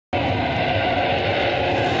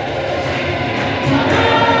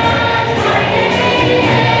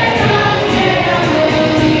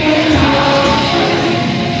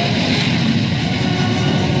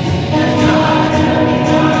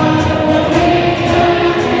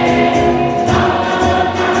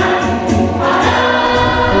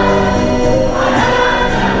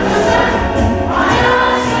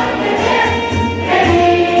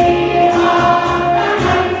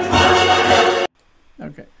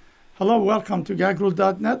Hello, welcome to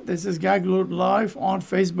gagrul.net. This is Gagrul Live on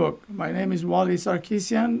Facebook. My name is Wally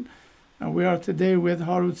Sarkisian, and we are today with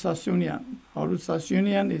Harut Sassounian. Harut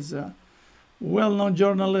Sassounian is a well-known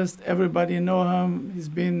journalist. Everybody know him. He's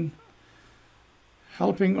been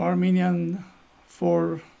helping Armenian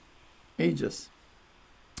for ages.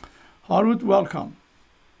 Harut, welcome.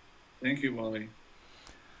 Thank you, Wally.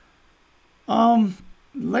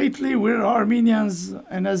 Lately, we're Armenians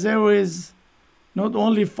and Azeris not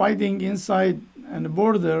only fighting inside and the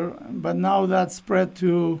border, but now that's spread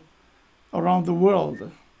to around the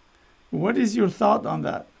world. What is your thought on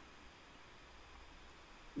that?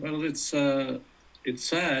 Well, it's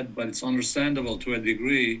sad, but it's understandable to a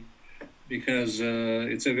degree because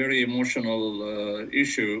it's a very emotional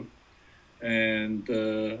issue, and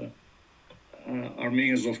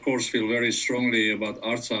Armenians, of course, feel very strongly about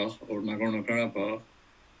Artsakh or Nagorno-Karabakh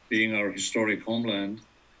being our historic homeland,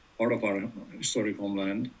 part of our historic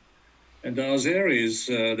homeland. And the Azeris,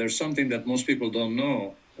 there's something that most people don't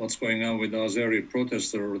know, what's going on with the Azeri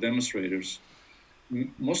protesters or demonstrators.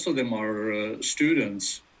 Most of them are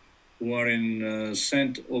students who are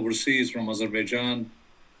sent overseas from Azerbaijan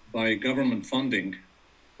by government funding.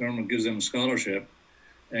 Government gives them scholarship.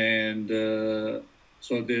 And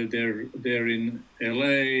so they're in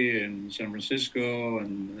LA and San Francisco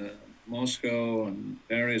and Moscow and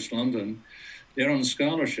Paris, London. They're on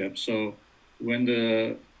scholarship. So when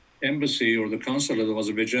the embassy or the consulate of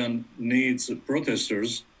Azerbaijan needs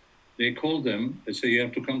protesters, they call them. They say, you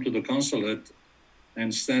have to come to the consulate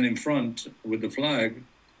and stand in front with the flag.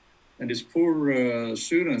 And these poor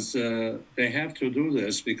students, they have to do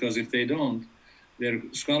this because if they don't, their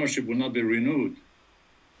scholarship will not be renewed.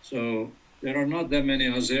 So there are not that many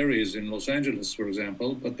Azeris in Los Angeles, for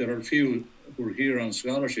example, but there are a few who are here on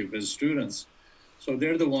scholarship as students. So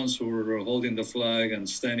they're the ones who are holding the flag and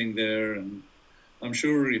standing there. And I'm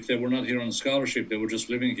sure if they were not here on scholarship, they were just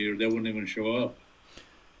living here, they wouldn't even show up.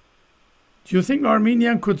 Do you think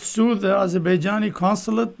Armenia could sue the Azerbaijani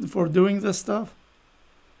consulate for doing this stuff?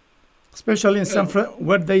 Especially in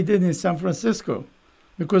what they did in San Francisco,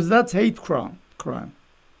 because that's hate crime.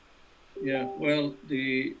 Yeah, well,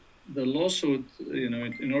 the lawsuit,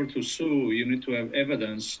 in order to sue, you need to have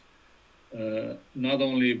evidence, not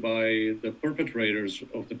only by the perpetrators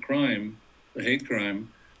of the crime, the hate crime,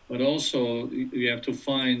 but also you have to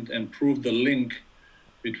find and prove the link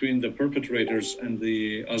between the perpetrators and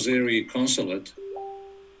the Azeri consulate.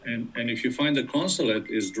 And if you find the consulate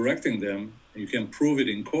is directing them, you can prove it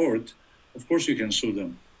in court, of course you can sue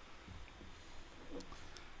them.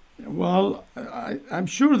 Well, I'm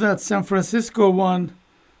sure that San Francisco one,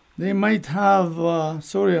 they might have,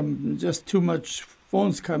 sorry, I'm just too much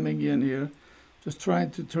phones coming in here, just trying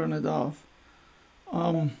to turn it off.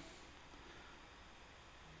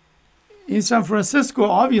 In San Francisco,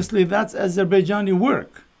 obviously, that's Azerbaijani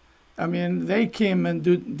work. I mean, they came and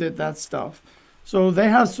did that stuff. So they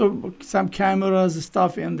have some cameras,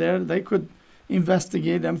 stuff in there. They could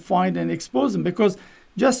investigate and find and expose them, because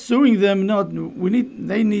just suing them,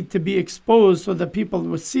 they need to be exposed so that people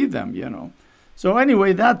will see them, So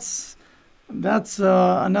anyway, that's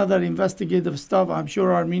another investigative stuff. I'm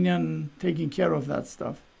sure Armenian taking care of that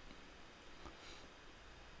stuff.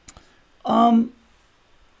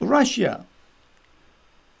 Russia.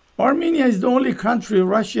 Armenia is the only country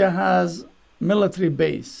Russia has military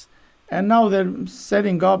base. And now they're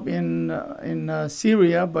setting up in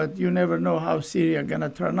Syria, but you never know how Syria gonna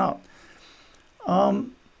turn out.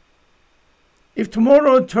 If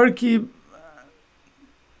tomorrow Turkey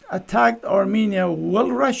attacked Armenia,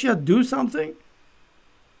 will Russia do something?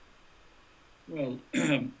 Well,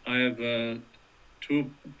 I have a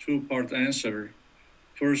two-part answer.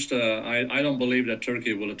 First, I don't believe that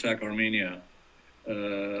Turkey will attack Armenia.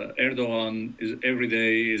 Erdogan every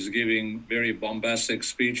day is giving very bombastic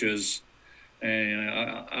speeches, and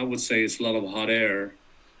I would say it's a lot of hot air,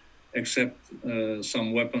 except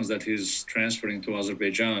some weapons that he's transferring to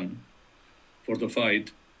Azerbaijan for the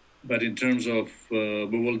fight. But in terms of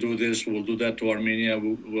we will do this, we'll do that to Armenia,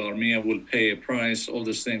 Armenia will pay a price, all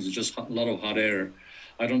these things, it's just a lot of hot air.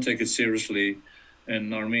 I don't take it seriously,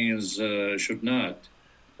 and Armenians should not.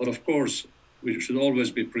 But of course, we should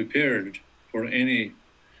always be prepared for any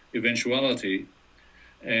eventuality.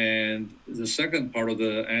 And the second part of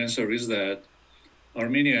the answer is that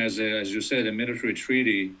Armenia has, as you said, a military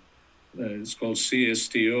treaty. It's called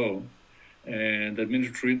CSTO. And the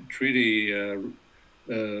military treaty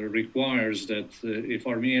requires that if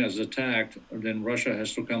Armenia is attacked, then Russia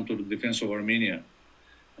has to come to the defense of Armenia.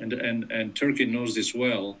 And Turkey knows this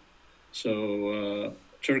well. So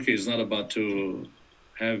Turkey is not about to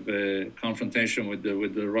have a confrontation with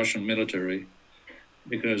the Russian military.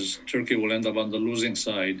 because Turkey will end up on the losing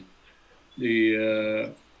side.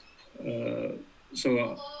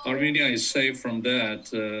 So Armenia is safe from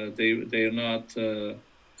that. They are not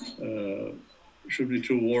should be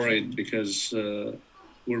too worried because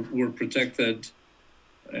we're protected,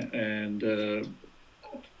 and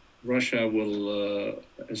Russia will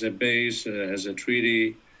as a base, as a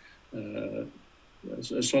treaty.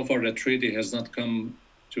 So far, the treaty has not come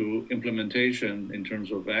to implementation in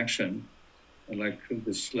terms of action, like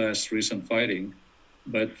this last recent fighting.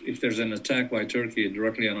 But if there's an attack by Turkey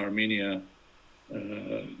directly on Armenia,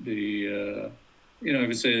 if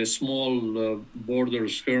it's a small border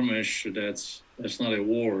skirmish, that's not a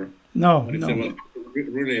war. No, But if there was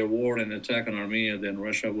really a war and attack on Armenia, then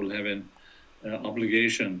Russia will have an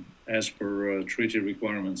obligation as per treaty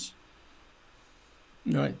requirements.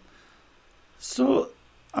 Right. So,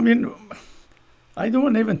 I mean, I don't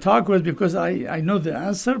want to even talk with because I know the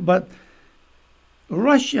answer, but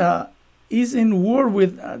Russia is in war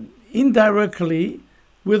with indirectly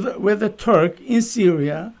with the Turk in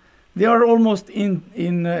Syria. They are almost in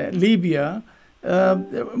Libya,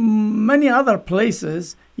 many other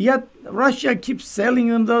places. Yet Russia keeps selling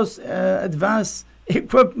them those advanced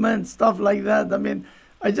equipment, stuff like that. I mean,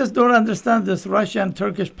 I just don't understand this Russian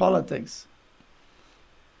Turkish politics.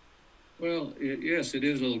 Well, yes, it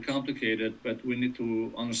is a little complicated, but we need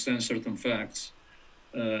to understand certain facts.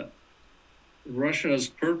 Russia's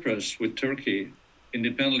purpose with Turkey,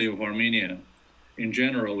 independently of Armenia, in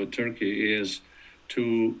general with Turkey, is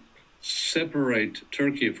to separate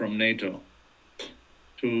Turkey from NATO,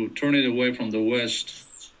 to turn it away from the West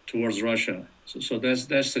towards Russia. So that's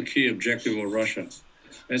the key objective of Russia.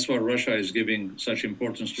 That's why Russia is giving such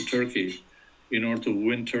importance to Turkey in order to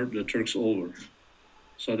win the Turks over.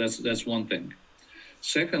 So that's one thing.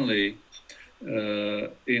 Secondly,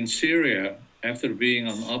 in Syria, after being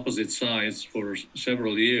on opposite sides for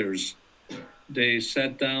several years, they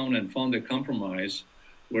sat down and found a compromise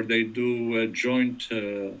where they do a joint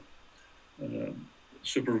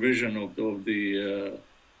supervision of the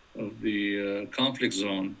conflict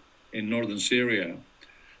zone in northern Syria.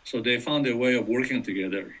 So they found a way of working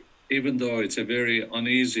together, even though it's a very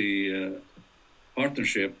uneasy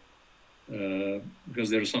partnership, because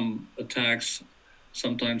there are some attacks,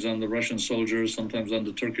 sometimes on the Russian soldiers, sometimes on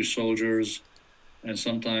the Turkish soldiers, and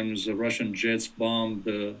sometimes the Russian jets bomb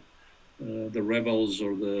the rebels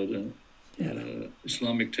or the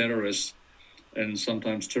Islamic terrorists, and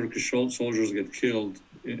sometimes Turkish soldiers get killed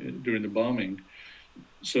during the bombing.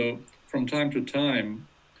 So from time to time,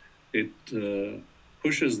 it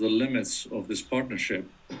pushes the limits of this partnership.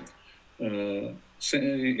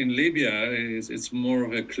 In Libya, it's more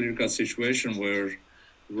of a clear-cut situation where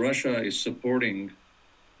Russia is supporting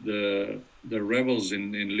the rebels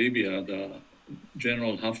in Libya, the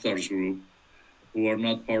General Haftar's group, who are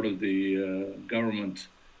not part of the government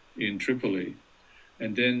in Tripoli.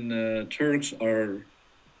 And then Turks are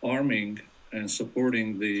arming and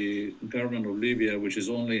supporting the government of Libya, which is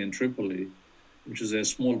only in Tripoli, which is a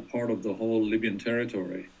small part of the whole Libyan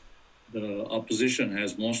territory. The opposition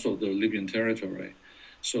has most of the Libyan territory.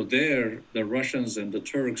 So there, the Russians and the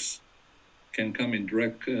Turks can come in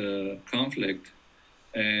direct conflict.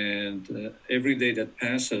 And every day that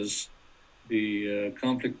passes, the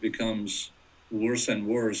conflict becomes worse and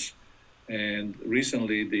worse. And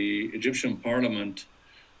recently, the Egyptian parliament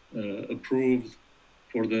approved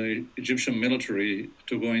for the Egyptian military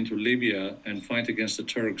to go into Libya and fight against the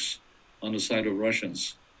Turks on the side of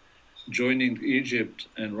Russians. Joining Egypt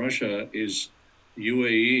and Russia is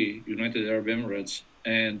UAE, United Arab Emirates,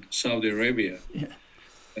 and Saudi Arabia. Yeah.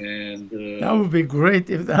 And that would be great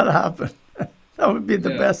if that happened. That would be the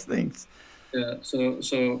best things. Yeah. So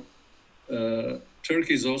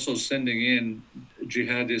Turkey is also sending in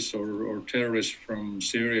jihadists or terrorists from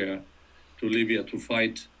Syria to Libya to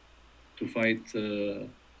fight with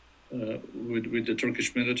the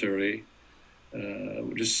Turkish military,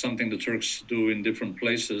 which is something the Turks do in different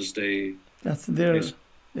places. They don't want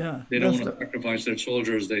to sacrifice their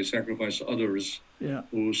soldiers; they sacrifice others. Yeah.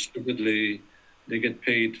 Who stupidly they get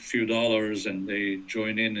paid a few dollars and they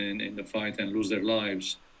join in the fight and lose their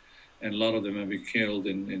lives. And a lot of them have been killed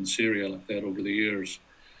in Syria like that over the years.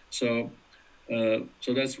 So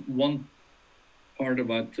that's one part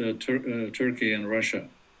about Turkey and Russia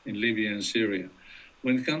in Libya and Syria.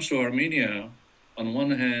 When it comes to Armenia, on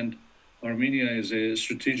one hand, Armenia is a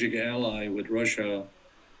strategic ally with Russia,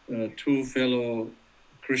 two fellow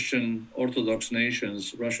Christian Orthodox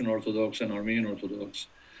nations, Russian Orthodox and Armenian Orthodox,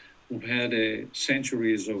 who've had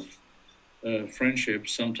centuries of friendship,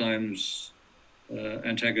 sometimes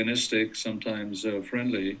antagonistic, sometimes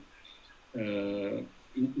friendly.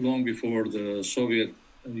 long before the Soviet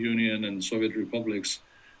Union and Soviet republics,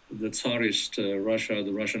 the Tsarist Russia,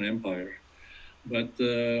 the Russian Empire. But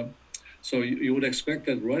so you would expect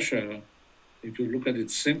that Russia, if you look at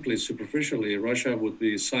it simply, superficially, Russia would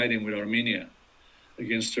be siding with Armenia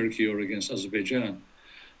against Turkey or against Azerbaijan.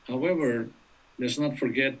 However, let's not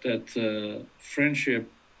forget that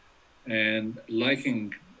friendship and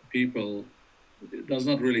liking people does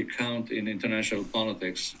not really count in international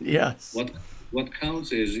politics. Yes. What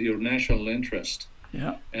counts is your national interest.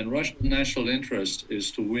 Yeah. And Russian national interest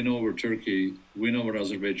is to win over Turkey, win over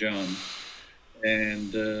Azerbaijan,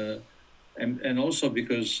 and also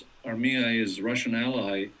because Armenia is Russian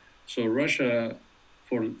ally, so Russia,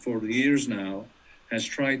 for years now, has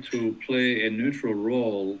tried to play a neutral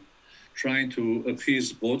role, trying to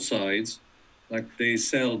appease both sides, like they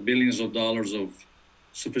sell billions of dollars of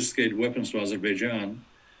sophisticated weapons to Azerbaijan.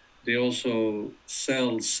 They also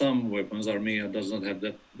sell some weapons. Armenia does not have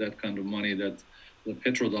that kind of money, that the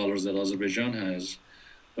petrodollars that Azerbaijan has.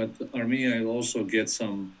 But Armenia also gets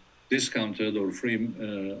some discounted or free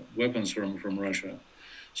weapons from Russia.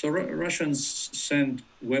 So Russians send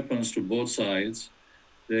weapons to both sides.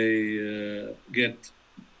 They get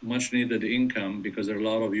much needed income because there are a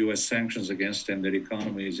lot of US sanctions against them. Their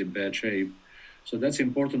economy is in bad shape. So that's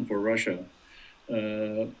important for Russia.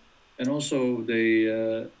 And also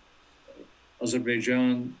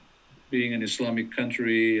Azerbaijan being an Islamic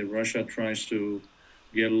country, Russia tries to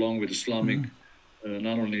get along with Islamic,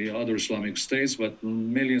 not only other Islamic states, but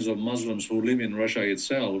millions of Muslims who live in Russia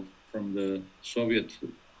itself from the Soviet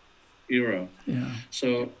era. Yeah.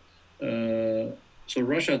 So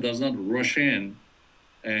Russia does not rush in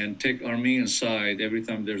and take Armenian side every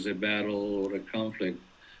time there's a battle or a conflict.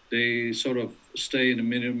 They sort of stay in the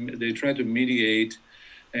middle. They try to mediate,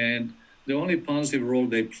 and the only positive role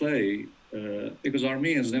they play, because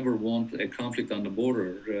Armenians never want a conflict on the border.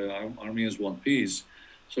 Armenians want peace.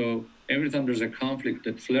 So every time there's a conflict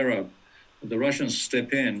that flare up, the Russians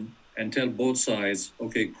step in and tell both sides,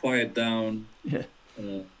 okay, quiet down, Yeah.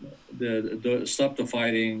 Stop the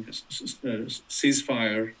fighting,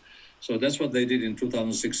 ceasefire. So that's what they did in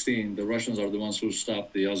 2016. The Russians are the ones who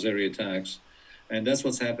stopped the Azeri attacks. And that's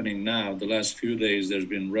what's happening now. The last few days, there's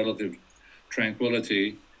been relative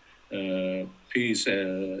tranquility, peace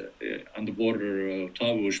on the border of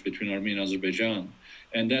Tavush between Armenia and Azerbaijan.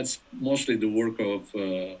 And that's mostly the work of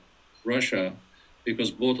Russia, because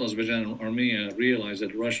both Azerbaijan and Armenia realize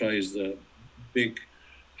that Russia is the big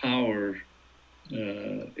power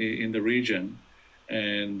in the region.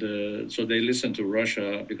 And so they listen to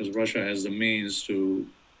Russia because Russia has the means to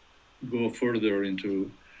go further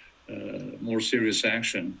into more serious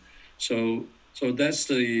action. So that's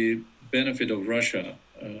the benefit of Russia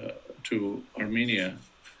to Armenia.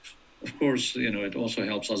 Of course, it also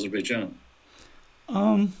helps Azerbaijan.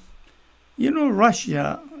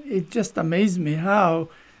 Russia, it just amazed me how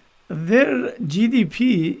their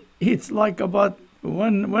GDP, it's like about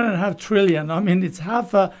 1.5 trillion. I mean, it's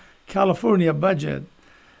half a California budget.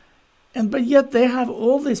 But yet they have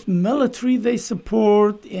all this military they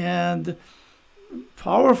support and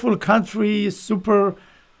powerful country, super,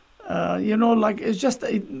 it's just,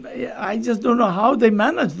 I just don't know how they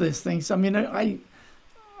manage these things. I mean,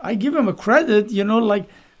 I give them a credit,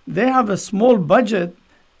 they have a small budget.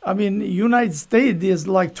 I mean, United States is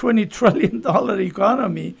like $20 trillion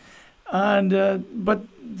economy, and but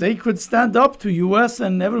they could stand up to U.S.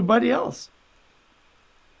 and everybody else.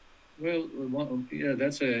 Well, yeah,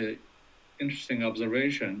 that's a interesting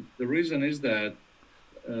observation. The reason is that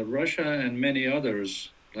Russia and many others,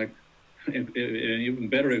 like an even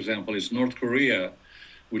better example is North Korea,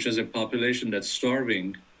 which has a population that's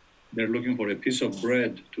starving. They're looking for a piece of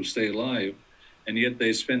bread to stay alive, and yet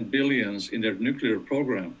they spend billions in their nuclear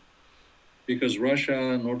program because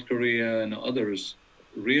Russia, North Korea, and others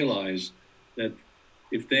realize that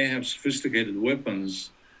if they have sophisticated weapons,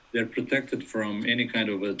 they're protected from any kind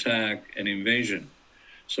of attack and invasion.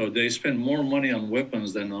 So they spend more money on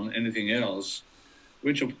weapons than on anything else,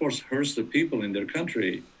 which of course hurts the people in their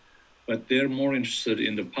country, but they're more interested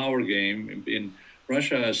in the power game.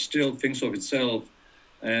 Russia still thinks of itself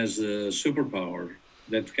as a superpower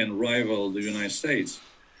that can rival the United States.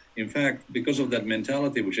 In fact, because of that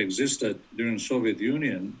mentality which existed during the Soviet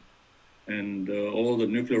Union and all the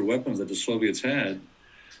nuclear weapons that the Soviets had,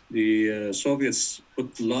 the Soviets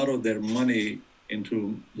put a lot of their money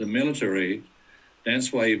into the military.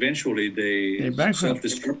 That's why eventually they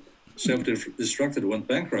self-destructed, went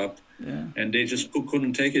bankrupt, Yeah. and they just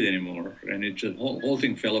couldn't take it anymore, and the whole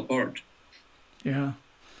thing fell apart. Yeah.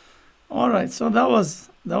 All right. So that was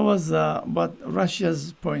about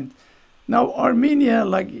Russia's point. Now Armenia,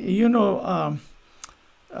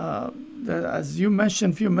 As you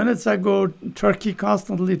mentioned a few minutes ago, Turkey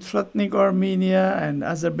constantly threatening Armenia, and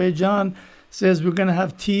Azerbaijan says we're going to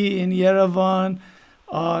have tea in Yerevan.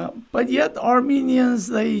 But yet Armenians,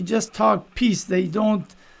 they just talk peace. They don't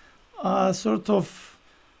sort of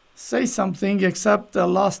say something, except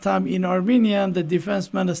last time in Armenia, the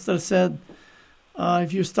defense minister said,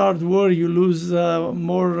 if you start war, you lose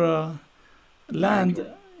more land,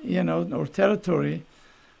 or territory.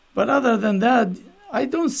 But other than that, I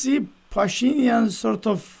don't see Pashinyan sort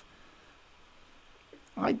of,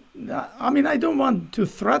 I mean, I don't want to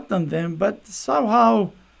threaten them, but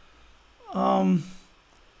somehow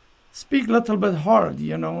speak a little bit hard,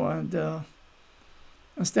 and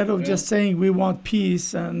instead of just saying we want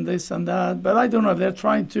peace and this and that. But I don't know, they're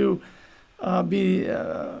trying to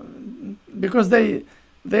because they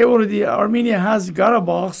already, Armenia has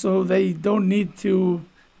Karabakh, so they don't need to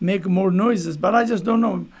make more noises. But I just don't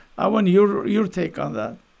know. I want your take on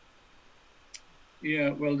that. Yeah,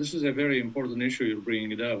 well, this is a very important issue you're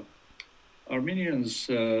bringing it up. Armenians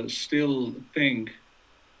still think,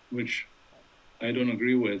 which I don't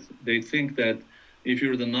agree with, they think that if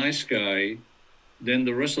you're the nice guy, then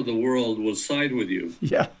the rest of the world will side with you.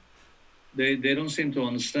 Yeah. They don't seem to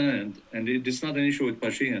understand, and it's not an issue with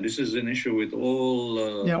Pashinyan. This is an issue with all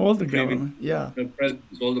all the government, the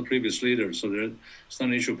presidents, all the previous leaders. So it's not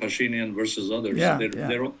an issue Pashinyan versus others.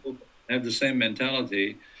 They all have the same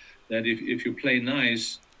mentality that if you play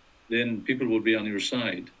nice, then people will be on your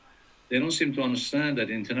side. They don't seem to understand that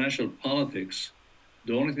in international politics,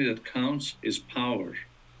 the only thing that counts is power.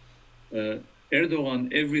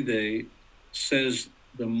 Erdogan every day says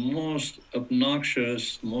the most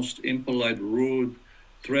obnoxious, most impolite, rude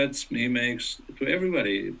threats he makes to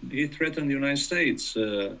everybody. He threatened the United States.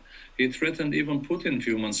 He threatened even Putin a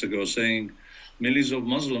few months ago, saying millions of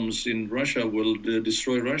Muslims in Russia will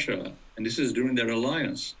destroy Russia. And this is during their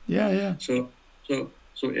alliance. Yeah. So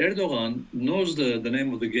Erdogan knows the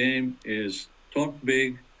name of the game is talk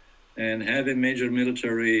big and have a major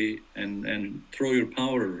military and throw your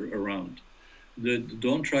power around.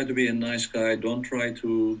 Don't try to be a nice guy. Don't try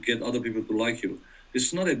to get other people to like you. This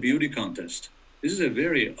is not a beauty contest. This is a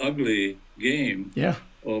very ugly game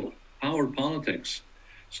of power politics.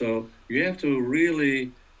 So you have to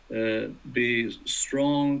really be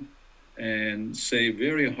strong and say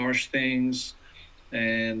very harsh things.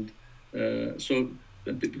 And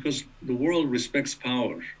because the world respects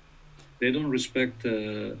power, they don't respect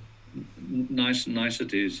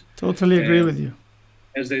niceties. Totally agree with you.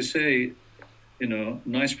 As they say,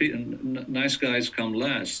 nice guys come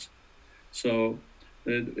last. So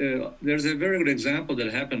there's a very good example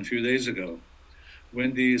that happened a few days ago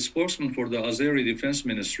when the spokesman for the Azeri Defense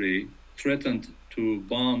Ministry threatened to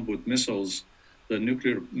bomb with missiles the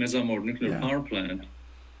Mezamor nuclear power plant.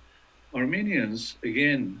 Armenians,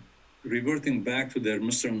 again, reverting back to their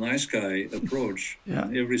Mr. Nice Guy approach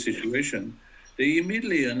in every situation, they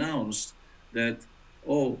immediately announced that,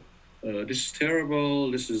 this is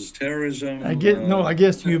terrible. This is terrorism.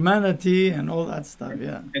 Against humanity and all that stuff.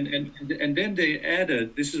 Yeah. And then they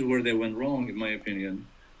added. This is where they went wrong, in my opinion.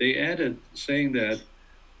 They added saying that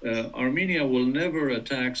Armenia will never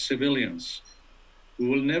attack civilians. We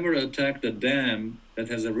will never attack the dam that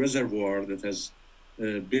has a reservoir that has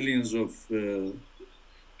billions of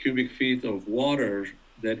cubic feet of water.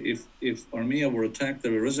 That if Armenia were attacked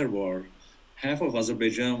the reservoir, half of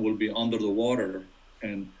Azerbaijan will be under the water,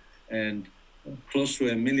 and close to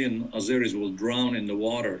 1 million Azeris will drown in the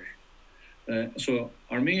water. So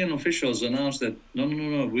Armenian officials announced that, no,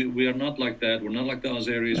 we are not like that. We're not like the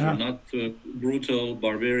Azeris. We're not brutal,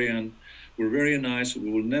 barbarian. We're very nice. We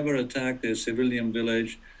will never attack the civilian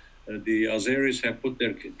village. The Azeris have put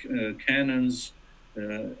their cannons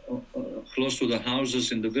close to the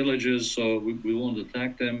houses in the villages, so we won't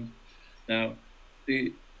attack them. Now,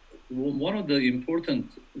 one of the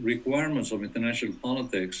important requirements of international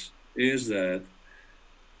politics is that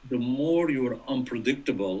the more you are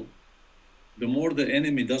unpredictable, the more the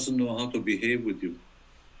enemy doesn't know how to behave with you.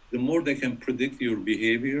 The more they can predict your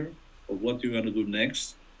behavior of what you're going to do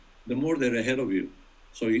next, the more they're ahead of you.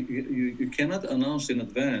 So you cannot announce in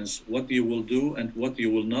advance what you will do and what you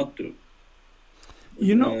will not do.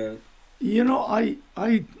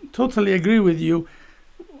 I totally agree with you.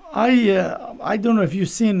 I don't know if you've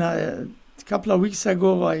seen, a couple of weeks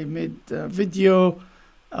ago, I made a video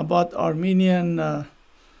about Armenian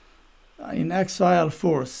in exile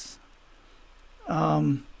force.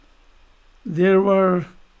 There were,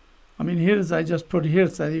 I just put here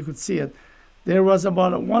so you could see it. There was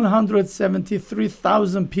about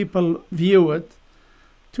 173,000 people view it,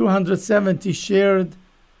 270 shared,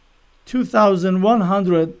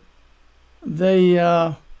 2,100 they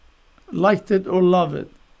liked it or love it.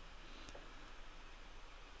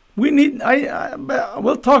 We need.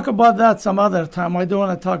 We'll talk about that some other time. I don't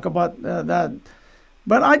want to talk about that,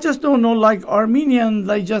 but I just don't know. Like Armenian,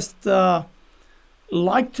 they just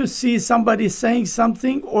like to see somebody saying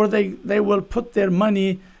something, or they will put their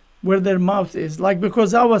money where their mouth is. Like,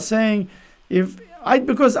 because I was saying,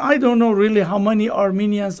 because I don't know really how many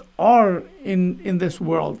Armenians are in this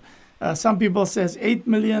world. Some people says 8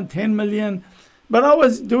 million, 10 million, but I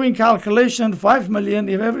was doing calculation 5 million.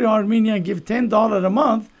 If every Armenian give $10 a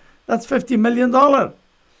month, that's $50 million.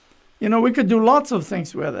 You know, we could do lots of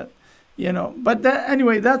things with it. You know, but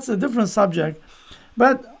anyway, that's a different subject.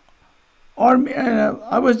 But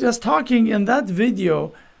I was just talking in that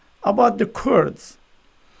video about the Kurds,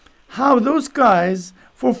 how those guys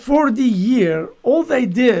for 40 years, all they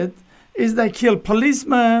did is they killed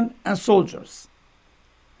policemen and soldiers.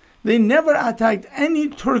 They never attacked any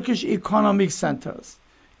Turkish economic centers,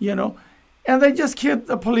 you know, and they just killed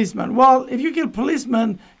the policemen. Well, if you kill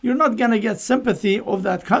policemen, you're not going to get sympathy of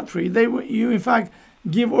that country. You in fact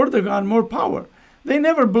give Erdogan more power. They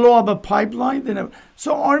never blow up a pipeline. They never.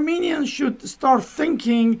 So Armenians should start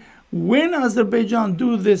thinking, when Azerbaijan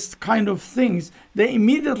do this kind of things, they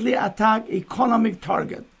immediately attack economic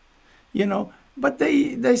target, you know. But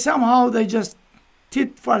they somehow they just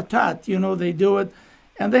tit for tat, you know, they do it.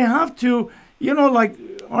 And they have to, you know, like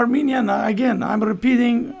Armenian, again, I'm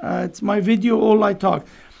repeating, it's my video, all I talk.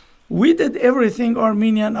 We did everything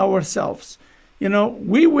Armenian ourselves. You know,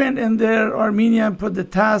 we went in there, Armenian put the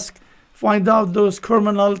task, find out those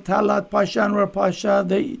criminal, Talat Pasha, Anwar Pasha,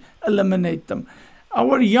 they eliminate them.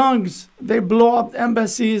 Our youngs, they blow up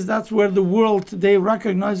embassies. That's where the world today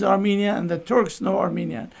recognizes Armenia, and the Turks know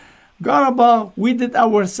Armenian. Karabakh, we did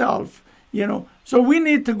ourselves, you know. So we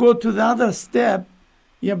need to go to the other step,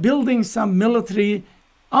 building some military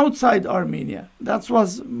outside Armenia. That's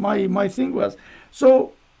what my thing was.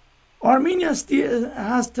 So Armenia still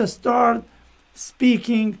has to start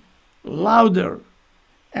speaking louder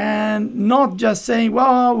and not just saying,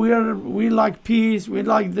 well, we like peace, we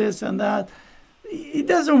like this and that. It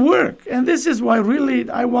doesn't work. And this is why really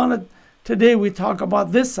I wanted today we talk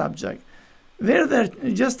about this subject. They're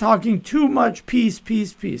just talking too much peace,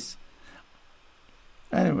 peace, peace.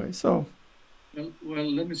 Anyway, so. Well,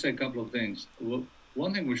 let me say a couple of things. Well,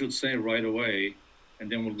 one thing we should say right away, and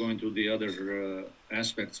then we'll go into the other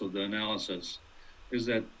aspects of the analysis, is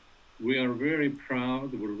that we are very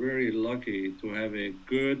proud, we're very lucky to have a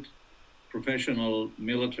good professional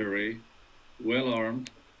military, well-armed,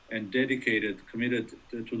 and dedicated, committed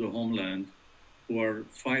to the homeland, who are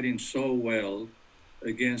fighting so well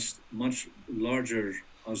against much larger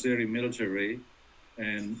Azeri military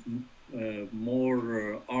and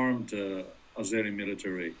more armed Azeri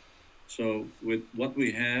military. So with what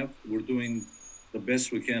we have, we're doing the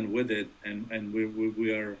best we can with it, and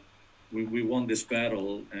we won this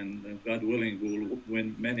battle, and God willing, we'll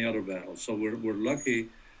win many other battles. So we're lucky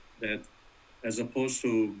that, as opposed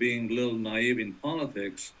to being a little naive in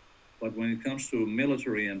politics, but when it comes to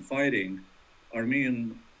military and fighting,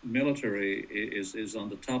 Armenian military is on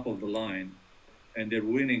the top of the line, and they're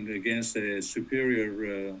winning against a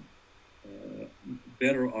superior,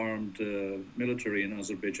 better armed military in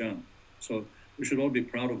Azerbaijan. So we should all be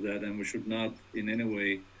proud of that, and we should not in any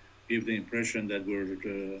way give the impression that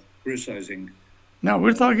we're criticizing. Now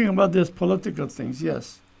we're talking about these political things,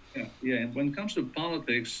 yes. Yeah. And when it comes to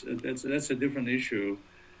politics, that's a different issue.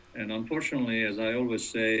 And unfortunately, as I always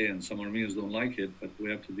say, and some Armenians don't like it, but we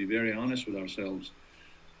have to be very honest with ourselves,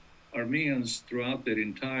 Armenians throughout their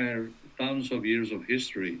entire thousands of years of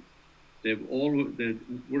history,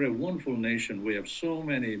 we're a wonderful nation. We have so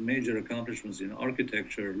many major accomplishments in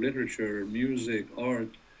architecture, literature, music, art,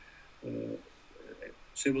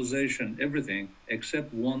 civilization, everything,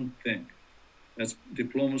 except one thing. That's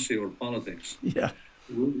diplomacy or politics. Yeah.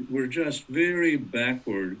 We're just very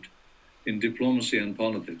backward in diplomacy and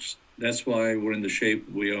politics. That's why we're in the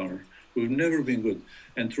shape we are. We've never been good.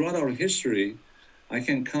 And throughout our history, I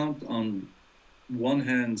can count on one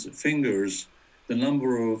hand's fingers the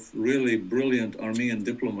number of really brilliant Armenian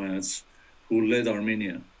diplomats who led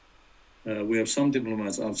Armenia. We have some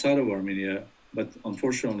diplomats outside of Armenia, but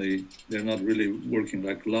unfortunately, they're not really working.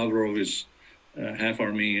 Like Lavrov is half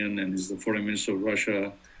Armenian and is the foreign minister of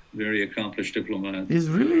Russia, very accomplished diplomat. He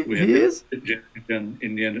is?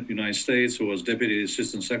 In the United States, who was Deputy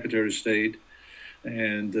Assistant Secretary of State.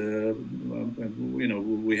 And,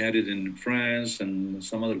 we had it in France and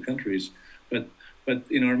some other countries. But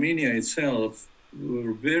in Armenia itself,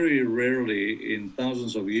 very rarely in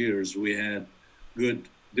thousands of years, we had good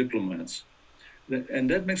diplomats. And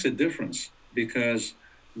that makes a difference, because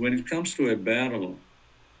when it comes to a battle,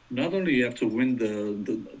 not only you have to win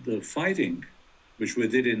the fighting, which we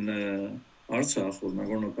did in Artsakh or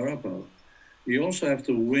Nagorno-Karabakh, you also have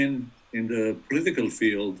to win in the political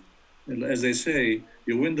field. As they say,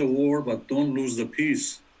 you win the war, but don't lose the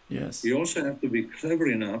peace. Yes. You also have to be clever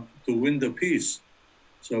enough to win the peace.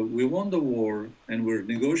 So we won the war, and we're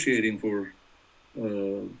negotiating for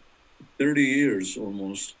 30 years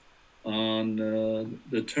almost on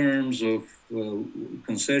the terms of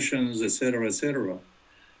concessions, et cetera, et cetera.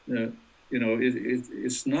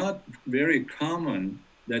 It's not very common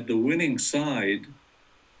that the winning side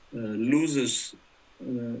loses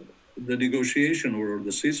the negotiation or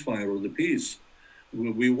the ceasefire or the peace.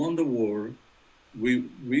 We won the war.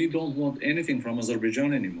 We don't want anything from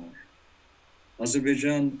Azerbaijan anymore.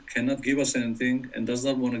 Azerbaijan cannot give us anything and does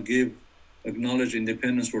not want to acknowledge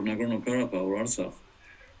independence for Nagorno-Karabakh or Artsakh.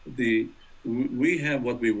 We have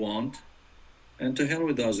what we want, and to hell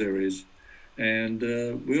with the Azeris. And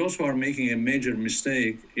we also are making a major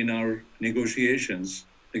mistake in our negotiations.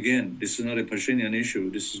 Again, this is not a Pashinyan issue.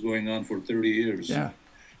 This is going on for 30 years. Yeah.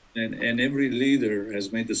 And every leader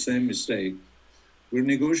has made the same mistake. We're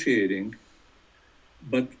negotiating,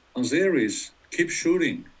 but Azeris keep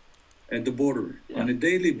shooting at the border on a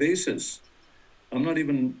daily basis. I'm not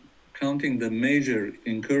even counting the major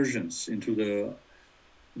incursions into the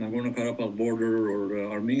Nagorno-Karabakh border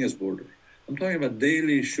or Armenia's border. I'm talking about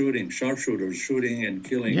daily shooting, sharpshooters shooting and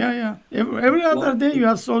killing. Yeah. Every other day you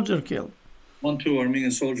have soldier killed. 1-2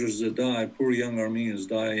 Armenian soldiers that die, poor young Armenians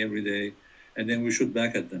die every day, and then we shoot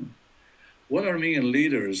back at them. What Armenian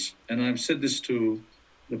leaders, and I've said this to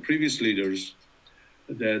the previous leaders,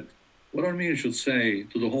 that what Armenia should say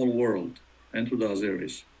to the whole world and to the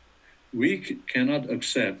Azeris, we cannot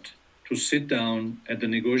accept to sit down at the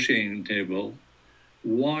negotiating table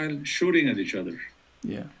while shooting at each other.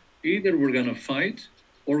 Yeah. Either we're going to fight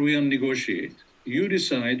or we're going to negotiate. You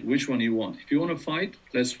decide which one you want. If you want to fight,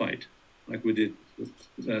 let's fight, like we did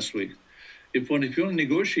last week. If you want to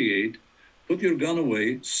negotiate, put your gun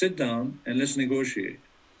away, sit down, and let's negotiate.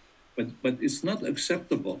 But it's not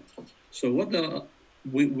acceptable. So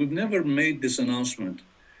we've never made this announcement.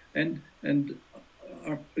 And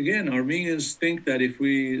again, Armenians think that if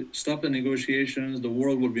we stop the negotiations, the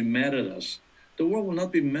world will be mad at us. The world will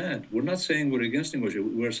not be mad. We're not saying we're against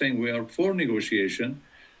negotiation. We're saying we are for negotiation,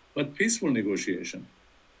 but peaceful negotiation.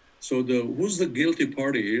 So who's the guilty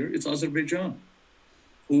party here? It's Azerbaijan,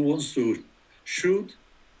 who wants to shoot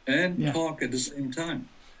and talk at the same time.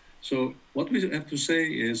 So what we have to say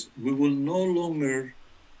is we will no longer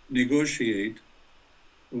negotiate.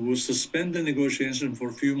 We will suspend the negotiation for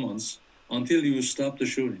a few months until you stop the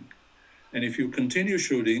shooting. And if you continue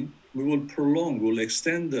shooting, we will we'll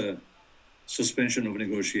extend the suspension of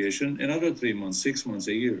negotiation another 3 months, 6 months,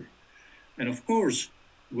 a year. And of course,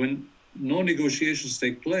 when no negotiations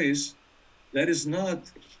take place, that is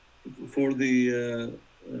not for the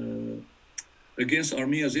against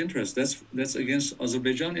Armenia's interest. That's against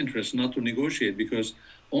Azerbaijan interest not to negotiate, because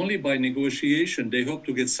only by negotiation they hope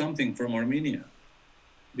to get something from Armenia.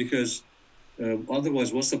 Because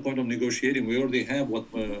otherwise, what's the point of negotiating? We already have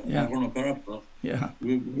what Nagorno-Karabakh. Yeah.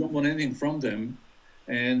 We don't want anything from them,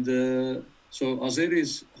 and so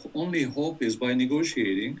Azeris' only hope is by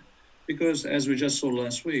negotiating, because as we just saw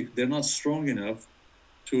last week, they're not strong enough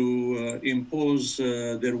to impose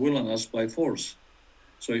their will on us by force.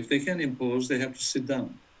 So if they can impose, they have to sit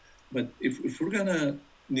down. But if we're going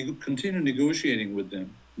to continue negotiating with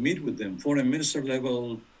them, meet with them, foreign minister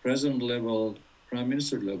level, president level, prime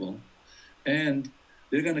minister level, and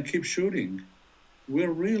they're going to keep shooting,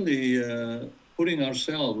 we're really putting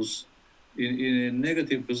ourselves in a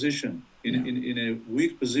negative position, in a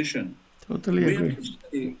weak position. Totally agree. We have to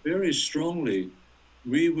say very strongly,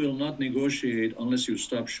 we will not negotiate unless you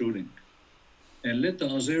stop shooting. And let the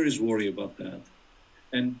Azeris worry about that.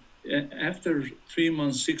 And after 3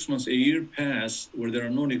 months, 6 months, a year pass where there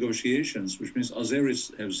are no negotiations, which means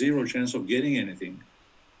Azeris have zero chance of getting anything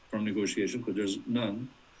from negotiation because there's none,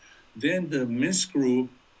 then the Minsk group,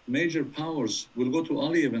 major powers, will go to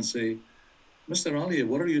Aliyev and say, Mr. Aliyev,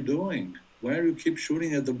 what are you doing? Why are you keep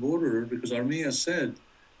shooting at the border? Because Armenia said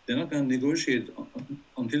they're not going to negotiate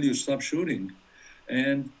until you stop shooting.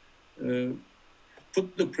 And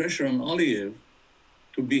put the pressure on Aliyev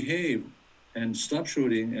to behave and stop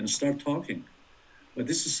shooting and start talking. But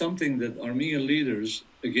this is something that Armenian leaders,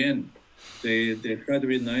 again, they try to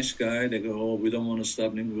be a nice guy. They go, oh, we don't want to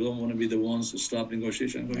stop. We don't want to be the ones to stop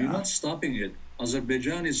negotiation. I go, you're not stopping it.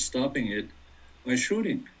 Azerbaijan is stopping it by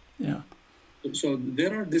shooting. Yeah. So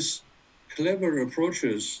there are these clever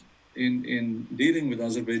approaches in dealing with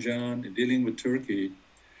Azerbaijan, dealing with Turkey.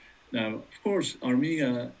 Now, of course,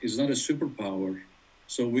 Armenia is not a superpower.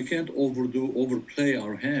 So we can't overplay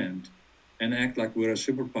our hand and act like we're a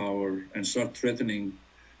superpower and start threatening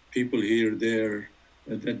people here, there,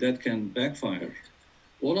 that can backfire.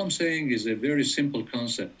 All I'm saying is a very simple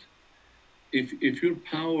concept. If your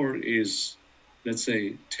power is, let's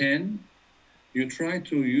say, 10, you try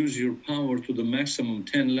to use your power to the maximum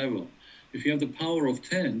 10 level. If you have the power of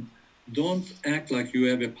 10, don't act like you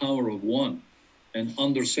have a power of 1 and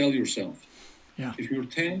undersell yourself. Yeah. If you're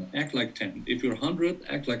 10, act like 10. If you're 100,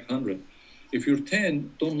 act like 100. If you're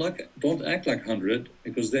 10, don't act like 100,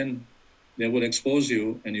 because then they will expose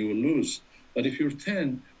you and you will lose. But if you're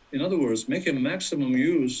 10, in other words, make a maximum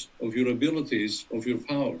use of your abilities, of your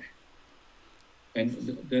power.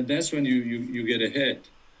 And that's when you get ahead.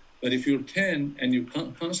 But if you're 10 and you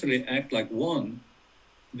constantly act like 1,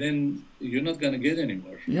 then you're not going to get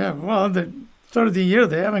anywhere. Yeah, well, the 30 years,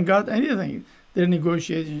 they haven't got anything. They're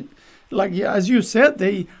negotiating. Like, yeah, as you said,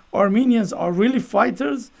 the Armenians are really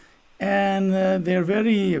fighters, and they're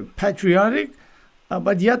very patriotic,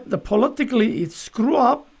 but yet politically it's screw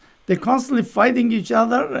up. They're constantly fighting each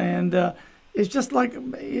other, and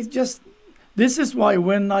this is why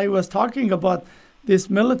when I was talking about this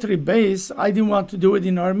military base, I didn't want to do it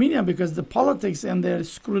in Armenia, because the politics in there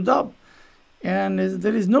is screwed up. And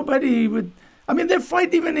there is nobody they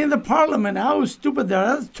fight even in the parliament. How stupid they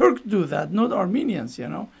are. Turks do that, not Armenians,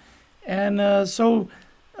 And so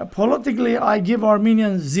politically, I give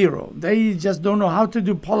Armenians 0. They just don't know how to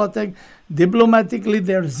do politics. Diplomatically,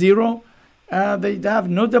 they're 0. They have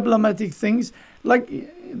no diplomatic things. Like,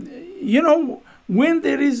 when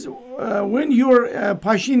there is, when you're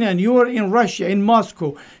Pashinyan, you're in Russia, in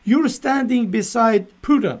Moscow, you're standing beside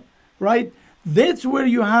Putin, right? That's where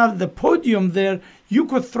you have the podium there. You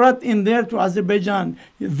could threaten there to Azerbaijan.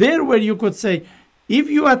 There where you could say, if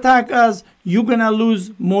you attack us, you're going to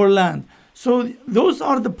lose more land. So those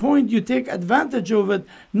are the points you take advantage of it,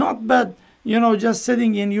 not but, just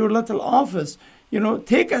sitting in your little office.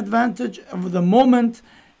 Take advantage of the moment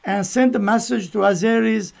and send a message to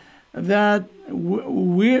Azeris that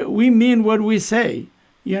we mean what we say,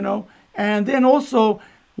 And then also,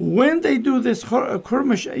 when they do this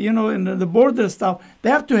skirmish, in the border stuff, they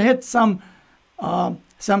have to hit some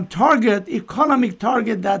target, economic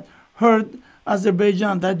target that hurt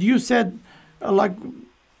Azerbaijan. That you said,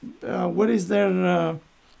 what is their?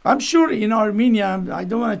 I'm sure in Armenia, I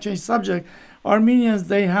don't want to change subject. Armenians,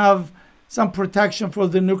 they have some protection for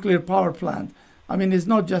the nuclear power plant. It's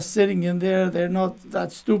not just sitting in there. They're not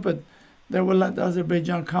that stupid. They will let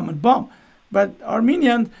Azerbaijan come and bomb. But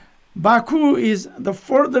Armenian, Baku is the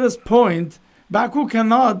furthest point. Baku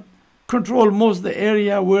cannot control most of the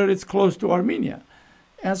area where it's close to Armenia.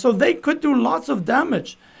 And so they could do lots of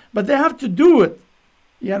damage, but they have to do it,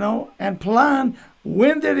 and plan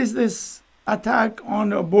when there is this attack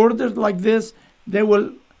on a border like this, they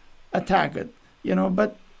will attack it,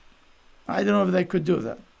 but I don't know if they could do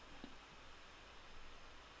that.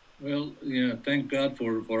 Well, yeah, thank God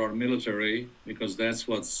for our military, because that's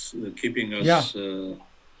what's keeping us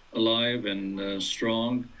alive and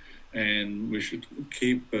strong, and we should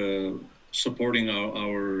keep supporting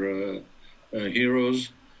our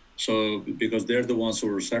heroes. So, because they're the ones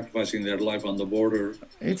who are sacrificing their life on the border.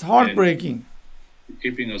 It's heartbreaking.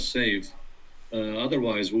 Keeping us safe.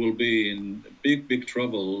 Otherwise, we'll be in big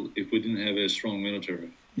trouble if we didn't have a strong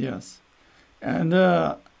military. Yes, and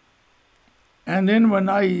then when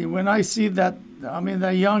I see that,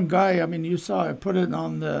 that young guy, you saw I put it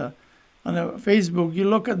on the Facebook. You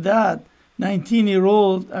look at that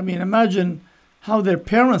 19-year-old. Imagine how their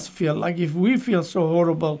parents feel. Like, if we feel so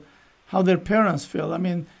horrible, how their parents feel.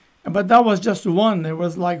 But that was just one. There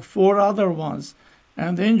was like 4 other ones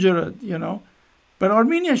and injured, But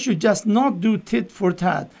Armenia should just not do tit for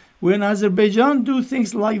tat. When Azerbaijan do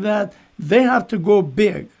things like that, they have to go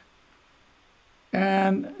big.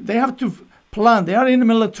 And they have to plan. They are in the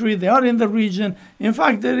military. They are in the region. In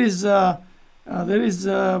fact, I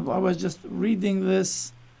was just reading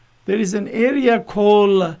this. There is an area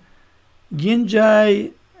called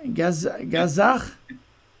Ginjai Gazakh.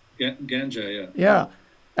 Ganja, yeah. Yeah,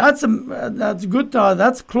 that's good.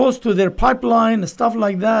 That's close to their pipeline, stuff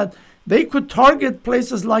like that. They could target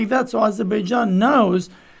places like that. So Azerbaijan knows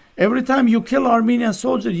every time you kill Armenian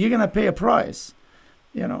soldiers, you're going to pay a price.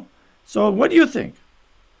 So what do you think?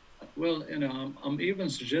 Well, I'm even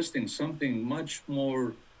suggesting something much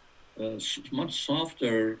more, much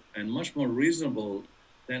softer and much more reasonable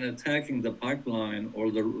than attacking the pipeline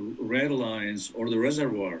or the red lines or the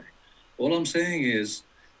reservoir. All I'm saying is,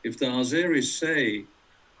 if the Azeris say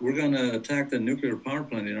we're going to attack the nuclear power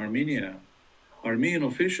plant in Armenia, Armenian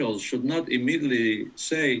officials should not immediately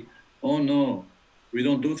say, oh no, we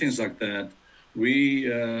don't do things like that. we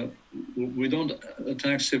don't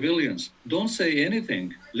attack civilians. Don't say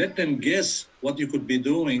anything. Let them guess what you could be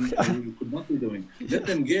doing or you could not be doing. Let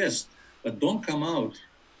them guess, but don't come out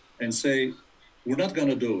and say, we're not going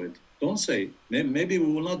to do it. Don't say, maybe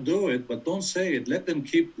we will not do it, but don't say it. Let them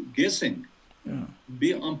keep guessing. Yeah.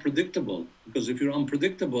 Be unpredictable, because if you're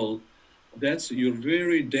unpredictable, you're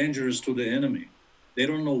very dangerous to the enemy. They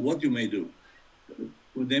don't know what you may do.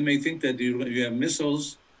 They may think that you have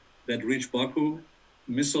missiles that reach Baku,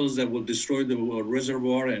 missiles that will destroy the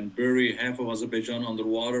reservoir and bury half of Azerbaijan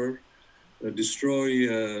underwater, destroy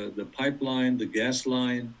the pipeline, the gas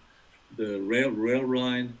line, the rail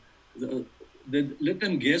line. Let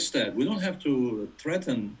them guess that. We don't have to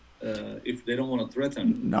threaten if they don't want to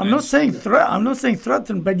threaten. No, I'm not saying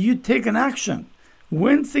threaten, but you take an action.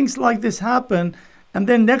 When things like this happen, and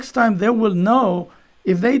then next time they will know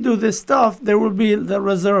if they do this stuff, there will be the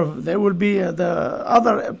reserve, there will be the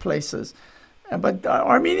other places. But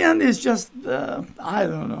Armenian is just, I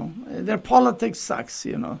don't know, their politics sucks,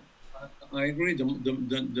 you know. I agree.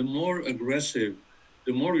 The more aggressive,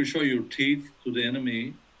 the more you show your teeth to the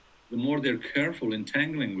enemy, the more they're careful in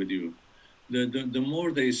tangling with you. The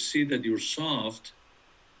more they see that you're soft,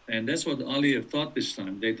 and that's what Aliyev thought this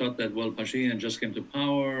time. They thought that, well, Pashinyan just came to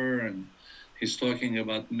power, and he's talking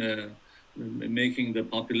about making the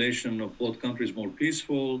population of both countries more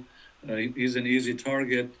peaceful. He's an easy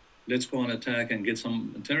target. Let's go and attack and get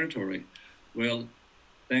some territory. Well,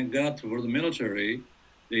 thank God for the military.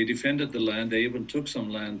 They defended the land. They even took some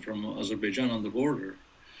land from Azerbaijan on the border.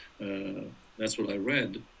 That's what I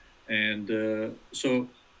read. And so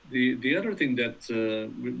the other thing that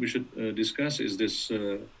we should discuss is this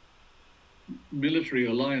military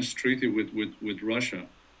alliance treaty with Russia.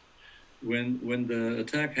 When the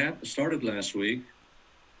attack started last week,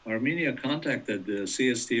 Armenia contacted the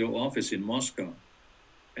CSTO office in Moscow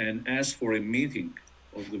and asked for a meeting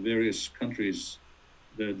of the various countries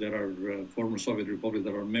that are former Soviet republics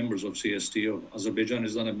that are members of CSTO. Azerbaijan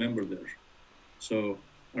is not a member there. So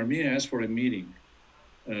Armenia asked for a meeting.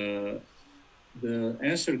 The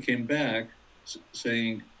answer came back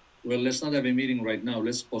saying, well, let's not have a meeting right now.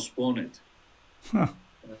 Let's postpone it. Huh.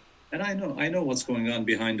 And I know what's going on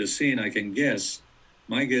behind the scene. I can guess.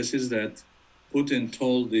 My guess is that Putin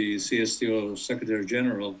told the CSTO Secretary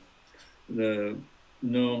General,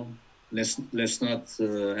 no, let's not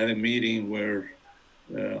have a meeting where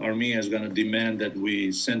Armenia is going to demand that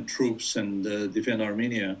we send troops and defend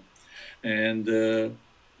Armenia. And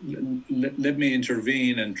let me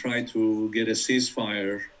intervene and try to get a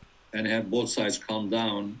ceasefire and have both sides calm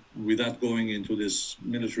down without going into this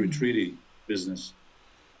military treaty business.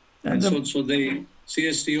 And so they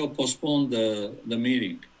CSTO postponed the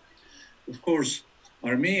meeting. Of course,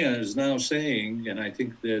 Armenia is now saying, and I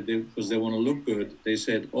think that because they want to look good, they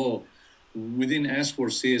said, oh, we didn't ask for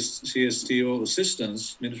CSTO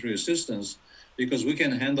assistance, military assistance, because we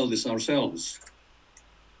can handle this ourselves.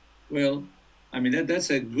 Well, I mean,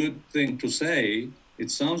 that's a good thing to say.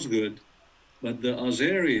 It sounds good, but the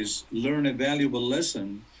Azeris learn a valuable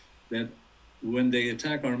lesson that when they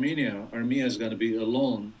attack Armenia, Armenia is going to be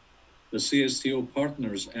alone. The CSTO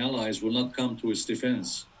partners, allies, will not come to its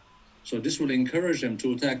defense. So this will encourage them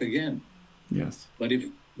to attack again. Yes. But if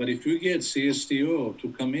we get CSTO to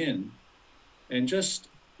come in and just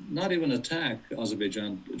not even attack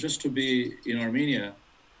Azerbaijan, just to be in Armenia,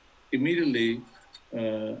 immediately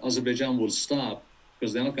Azerbaijan will stop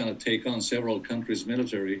because they're not going to take on several countries'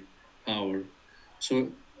 military power.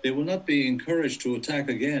 So they will not be encouraged to attack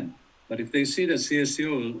again. But if they see that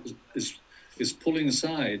CSTO is pulling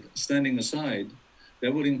aside, standing aside,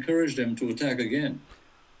 that would encourage them to attack again.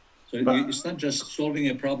 So it's not just solving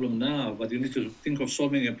a problem now, but you need to think of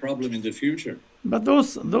solving a problem in the future. But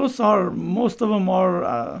those are, most of them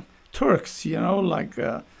are Turks, you know, like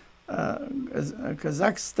Kazakhstan,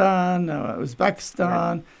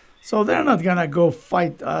 Uzbekistan. So they're not going to go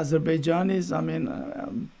fight Azerbaijanis. I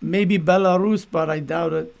mean, maybe Belarus, but I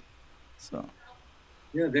doubt it. So.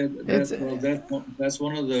 Yeah, that's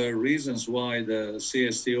one of the reasons why the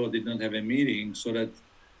CSTO did not have a meeting, so that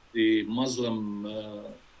the Muslim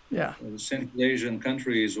Central Asian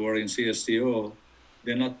countries who are in CSTO,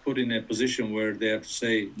 they're not put in a position where they have to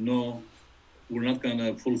say, no, we're not going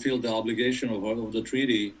to fulfill the obligation of the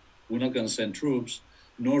treaty, we're not going to send troops,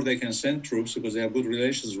 nor they can send troops because they have good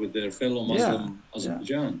relations with their fellow Muslim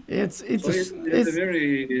Azerbaijan. It's a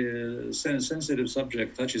very sensitive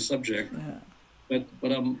subject, touchy subject. Yeah.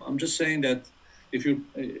 But I'm just saying that if you're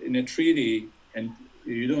in a treaty and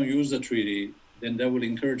you don't use the treaty, then that will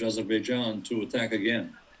encourage Azerbaijan to attack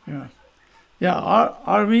again.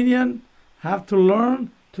 Armenian have to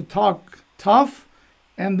learn to talk tough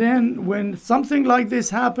And then when something like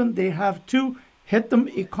this happens, they have to hit them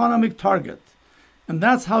economic target. And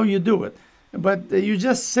that's how you do it. But you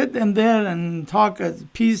just sit in there and talk as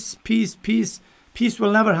peace, peace, peace. Peace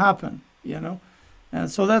will never happen,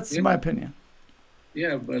 And so that's my opinion.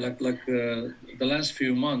 Yeah, but the last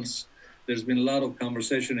few months, there's been a lot of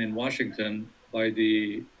conversation in Washington by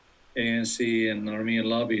the ANC and Armenian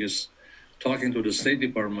lobbyists talking to the State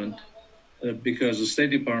Department because the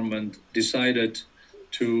State Department decided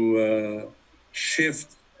to shift,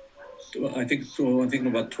 I think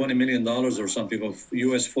about $20 million or something of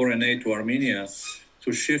U.S. foreign aid to Armenia,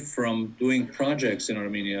 to shift from doing projects in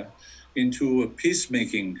Armenia into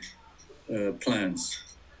peacemaking plans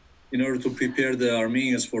in order to prepare the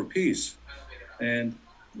Armenians for peace. And,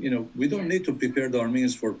 we don't need to prepare the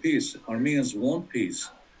Armenians for peace. Armenians want peace.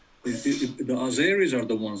 The Azeris are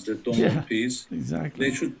the ones that don't want peace. Exactly.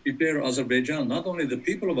 They should prepare Azerbaijan. Not only the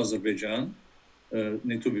people of Azerbaijan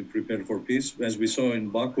need to be prepared for peace. As we saw in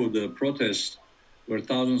Baku, the protests where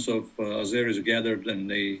thousands of Azeris gathered and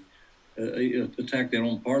they attacked their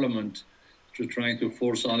own parliament to trying to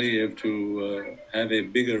force Aliyev to have a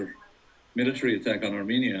bigger military attack on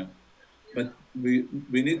Armenia. But we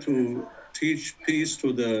need to teach peace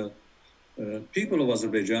to the people of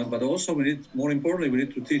Azerbaijan, but also more importantly, we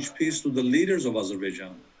need to teach peace to the leaders of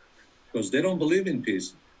Azerbaijan, because they don't believe in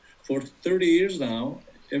peace. For 30 years now,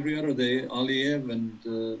 every other day, Aliyev and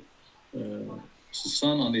his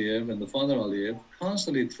son Aliyev and the father Aliyev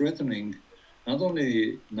constantly threatening not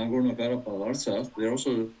only Nagorno-Karabakh, Artsakh, they're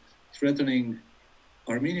also threatening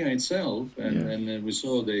Armenia itself, and we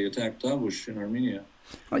saw they attacked Tavush in Armenia.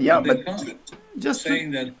 But just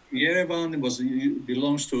saying that Yerevan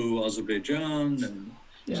belongs to Azerbaijan and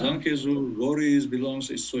Zankezu, Goris belongs.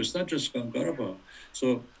 So it's not just Karabakh.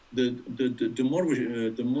 So the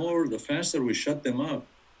faster we shut them up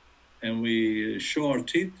and we show our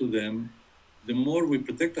teeth to them, the more we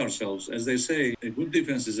protect ourselves. As they say, a good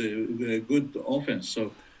defense is a good offense.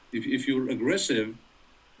 So if you're aggressive,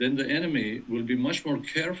 then the enemy will be much more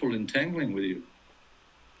careful in tangling with you.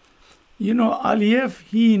 Aliyev,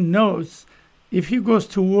 he knows if he goes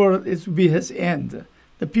to war, it will be his end.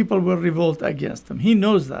 The people will revolt against him. He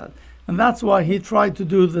knows that. And that's why he tried to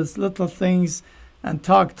do these little things and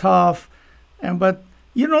talk tough. But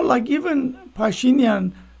even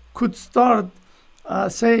Pashinyan could start,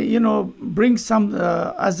 bring some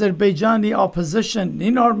Azerbaijani opposition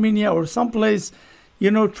in Armenia or someplace,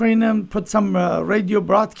 train them, put some radio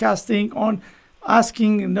broadcasting on,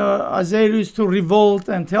 asking the Azeris to revolt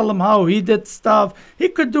and tell them how he did stuff. He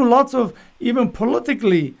could do lots of even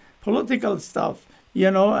political stuff,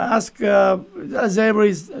 ask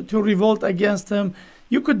Azeris to revolt against him.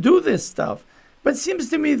 You could do this stuff. But it seems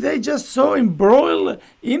to me they just so embroiled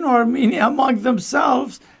in Armenia among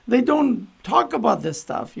themselves, they don't talk about this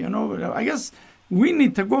stuff, I guess we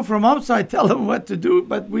need to go from outside, tell them what to do,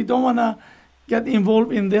 but we don't want to get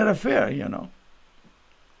involved in their affair,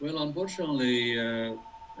 Well, unfortunately, and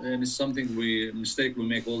it's something mistake we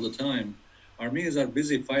make all the time, Armenians are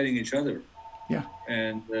busy fighting each other. Yeah.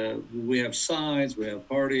 And we have sides, we have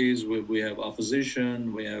parties, we have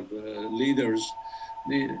opposition, we have leaders.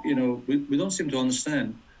 We don't seem to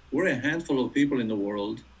understand. We're a handful of people in the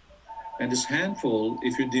world. And this handful,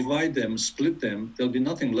 if you divide them, split them, there'll be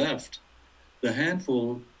nothing left. The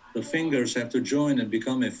handful, the fingers have to join and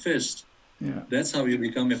become a fist. Yeah. That's how you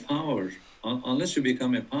become a power. Unless you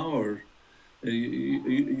become a power,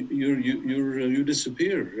 you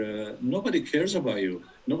disappear. Nobody cares about you.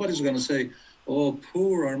 Nobody's going to say, "Oh,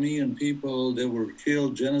 poor Armenian people, they were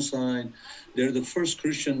killed, genocide. They're the first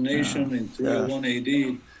Christian nation in 301 AD."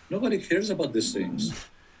 Nobody cares about these things.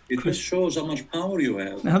 It just shows how much power you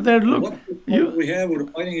have. Now there, look, we're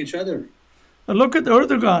fighting each other. Look at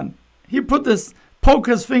Erdogan. He poke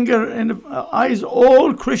his finger in the eyes.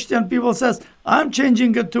 All Christian people says, "I'm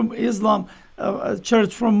changing it to Islam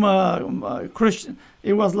church from Christian."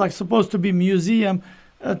 It was like supposed to be museum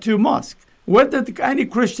to mosque. Where did any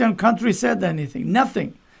Christian country said anything? Nothing.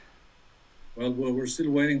 Well, we're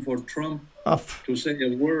still waiting for Trump to say a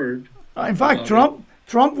word. In fact,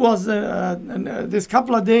 Trump was this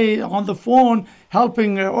couple of days on the phone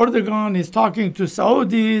helping Erdogan. He's talking to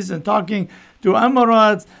Saudis and talking to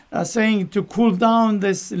Emirates, saying to cool down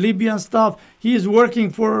this Libyan stuff. He is working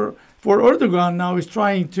for Erdogan now. He's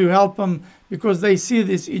trying to help him because they see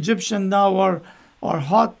this Egyptian now are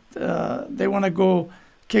hot. They want to go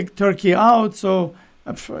kick Turkey out. So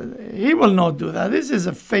he will not do that. This is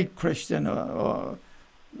a fake Christian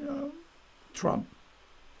Trump.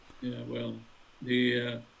 Yeah, well,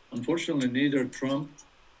 unfortunately, neither Trump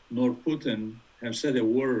nor Putin have said a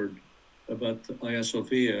word about Hagia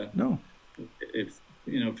Sophia. No. If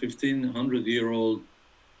 1500-year-old,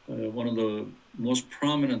 one of the most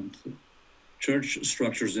prominent church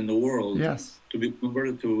structures in the world, Yes. to be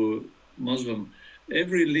converted to Muslim.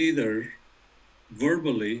 Every leader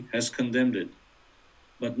verbally has condemned it,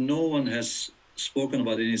 but no one has spoken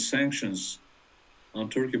about any sanctions on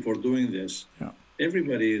Turkey for doing this. Yeah.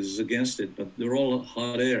 Everybody is against it, but they're all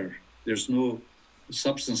hot air. There's no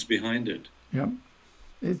substance behind it. Yeah.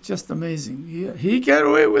 It's just amazing. He got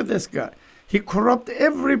away with this guy. He corrupted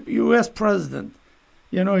every U.S. president.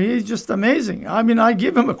 He's just amazing. I mean, I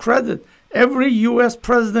give him a credit. Every U.S.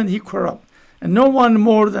 president he corrupt. And no one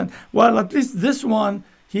more than, well, at least this one,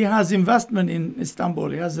 he has investment in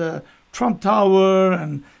Istanbul. He has a Trump Tower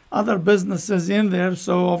and other businesses in there.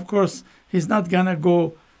 So, of course, he's not going to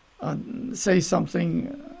go say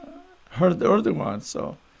something hurt Erdogan.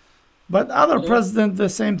 So, but other president, the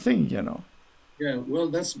same thing, Yeah, well,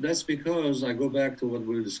 that's because I go back to what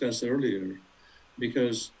we discussed earlier,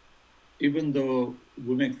 because even though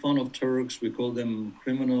we make fun of Turks, we call them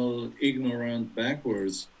criminal, ignorant,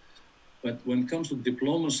 backwards, but when it comes to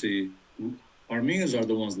diplomacy, Armenians are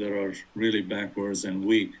the ones that are really backwards and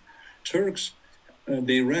weak. Turks,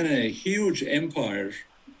 they ran a huge empire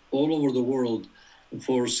all over the world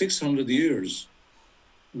for 600 years,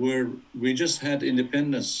 where we just had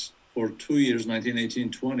independence for 2 years,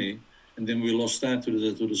 1918, 20, and then we lost that to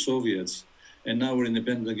the Soviets, and now we're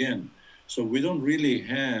independent again. So we don't really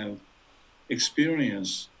have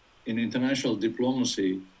experience in international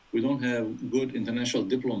diplomacy. We don't have good international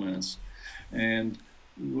diplomats, and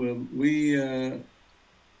we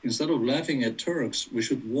instead of laughing at Turks, we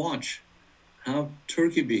should watch how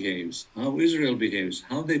Turkey behaves, how Israel behaves,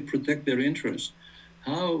 how they protect their interests,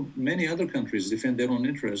 how many other countries defend their own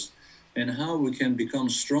interests, and how we can become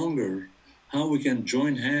stronger, how we can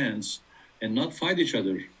join hands and not fight each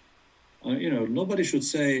other. Nobody should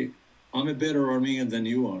say, I'm a better Armenian than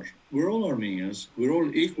you are. We're all Armenians. We're all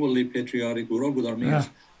equally patriotic. We're all good Armenians.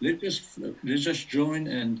 Yeah. Let's just join,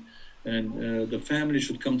 and the family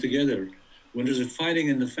should come together. When there's a fighting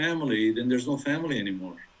in the family, then there's no family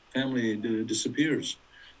anymore. Family disappears.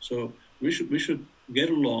 So we should get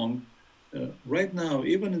along. Right now,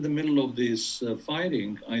 even in the middle of this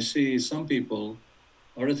fighting, I see some people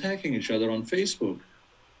are attacking each other on Facebook.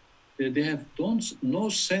 They have no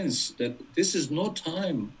sense that this is no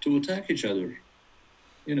time to attack each other.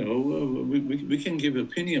 We can give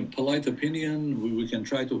polite opinion, we can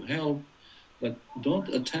try to help, but don't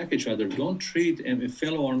attack each other. Don't treat a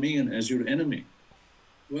fellow Armenian as your enemy.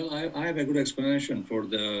 Well, I have a good explanation for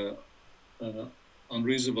the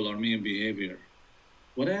unreasonable Armenian behavior.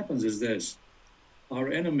 What happens is this: our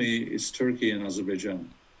enemy is Turkey and Azerbaijan.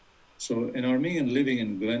 So an Armenian living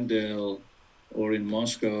in Glendale or in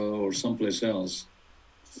Moscow or someplace else,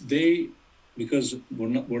 because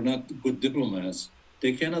we're not good diplomats,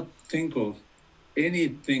 they cannot think of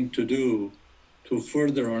anything to do to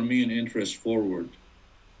further Armenian interests forward.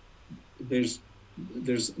 There's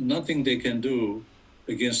nothing they can do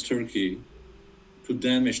against Turkey to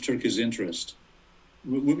damage Turkey's interest.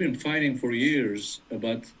 We've been fighting for years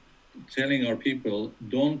about telling our people,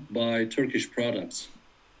 don't buy Turkish products.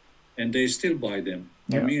 And they still buy them.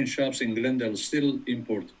 Yeah. Armenian shops in Glendale still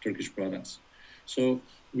import Turkish products. So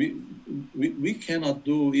we cannot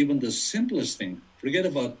do even the simplest thing. Forget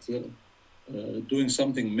about doing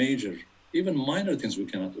something major. Even minor things we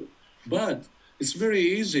cannot do. But it's very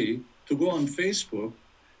easy to go on Facebook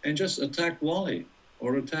and just attack Wally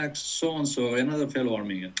or attack so-and-so, another fellow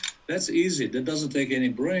Armenian. That's easy. That doesn't take any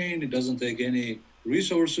brain. It doesn't take any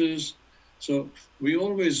resources. So we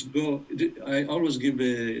always I always give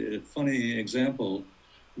a funny example.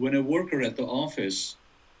 When a worker at the office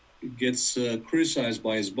gets criticized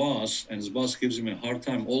by his boss, and his boss gives him a hard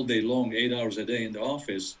time all day long, 8 hours a day in the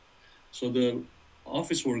office, so the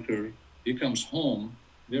office worker, he comes home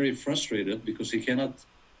very frustrated because he cannot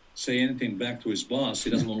say anything back to his boss. He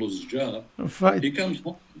doesn't want to lose his job. Right. He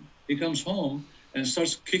comes home and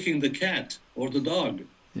starts kicking the cat or the dog.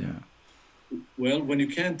 Yeah. Well, when you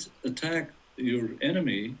can't attack your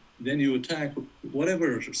enemy, then you attack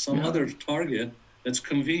some other target that's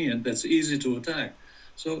convenient, that's easy to attack.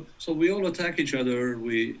 So we all attack each other,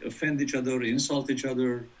 we offend each other, insult each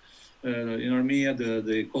other. In Armenia,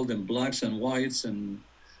 they call them blacks and whites, and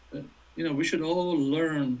we should all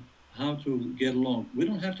learn how to get along. We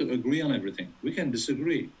don't have to agree on everything. We can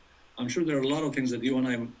disagree. I'm sure there are a lot of things that you and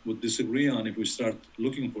I would disagree on if we start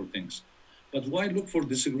looking for things. But why look for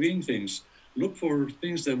disagreeing things? Look for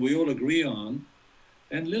things that we all agree on,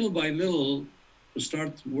 and little by little,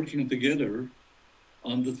 start working together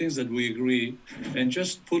on the things that we agree, and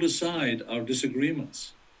just put aside our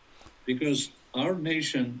disagreements, because our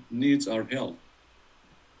nation needs our help.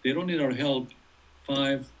 They don't need our help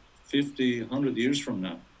 5, 50, 100 years from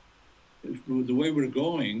now. The way we're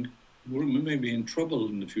going, we may be in trouble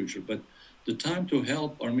in the future, but the time to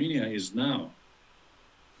help Armenia is now.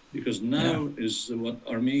 Because now is what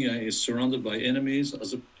Armenia is surrounded by enemies,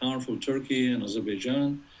 as a powerful Turkey and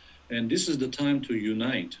Azerbaijan, and this is the time to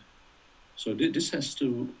unite. So this has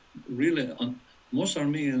to really, most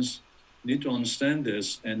Armenians need to understand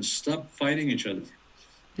this and stop fighting each other.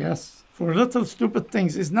 Yes, for little stupid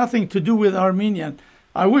things. It's nothing to do with Armenian.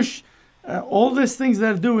 I wish all these things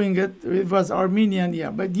they're doing, it was Armenian,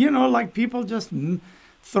 yeah. But like people just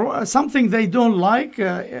throw something they don't like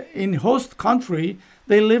in host country.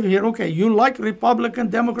 They live here. Okay, you like Republican,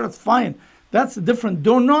 Democrats, fine. That's different.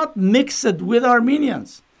 Do not mix it with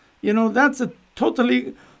Armenians. That's a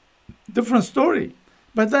totally different story.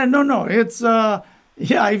 But then, no, it's,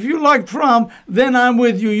 if you like Trump, then I'm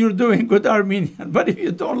with you. You're doing good Armenian. But if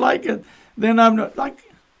you don't like it, then I'm not.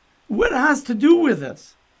 Like, what has to do with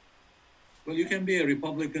this? Well, you can be a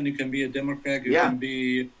Republican, you can be a Democrat, you can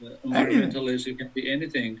be environmentalist, you can be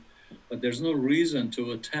anything. But there's no reason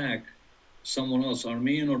to attack someone else,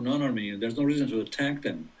 Armenian or non-Armenian. There's no reason to attack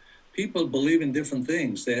them. People believe in different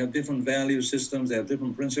things. They have different value systems. They have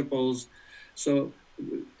different principles. So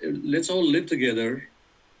let's all live together.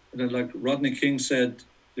 Like Rodney King said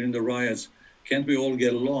during the riots, can't we all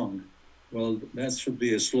get along? Well, that should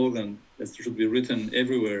be a slogan that should be written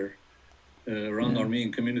everywhere around the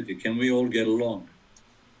Armenian community. Can we all get along?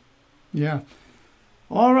 Yeah.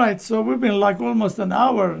 All right, so we've been like almost an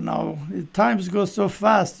hour now. Times go so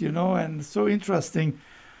fast, and so interesting.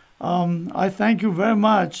 I thank you very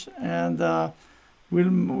much, and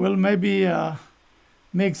we'll maybe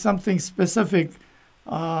make something specific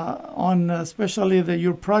on especially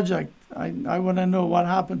your project. I want to know what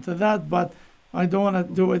happened to that, but I don't want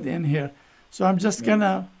to do it in here. So I'm just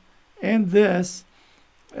gonna end this,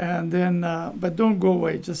 and then but don't go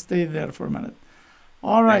away. Just stay there for a minute.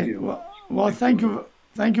 All right. Well, thank you.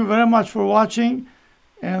 Thank you very much for watching,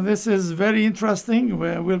 and this is very interesting.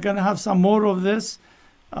 We're going to have some more of this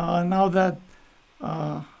now that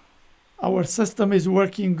our system is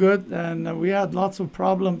working good, and we had lots of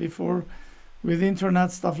problems before with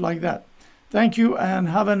internet, stuff like that. Thank you, and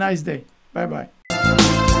have a nice day. Bye-bye.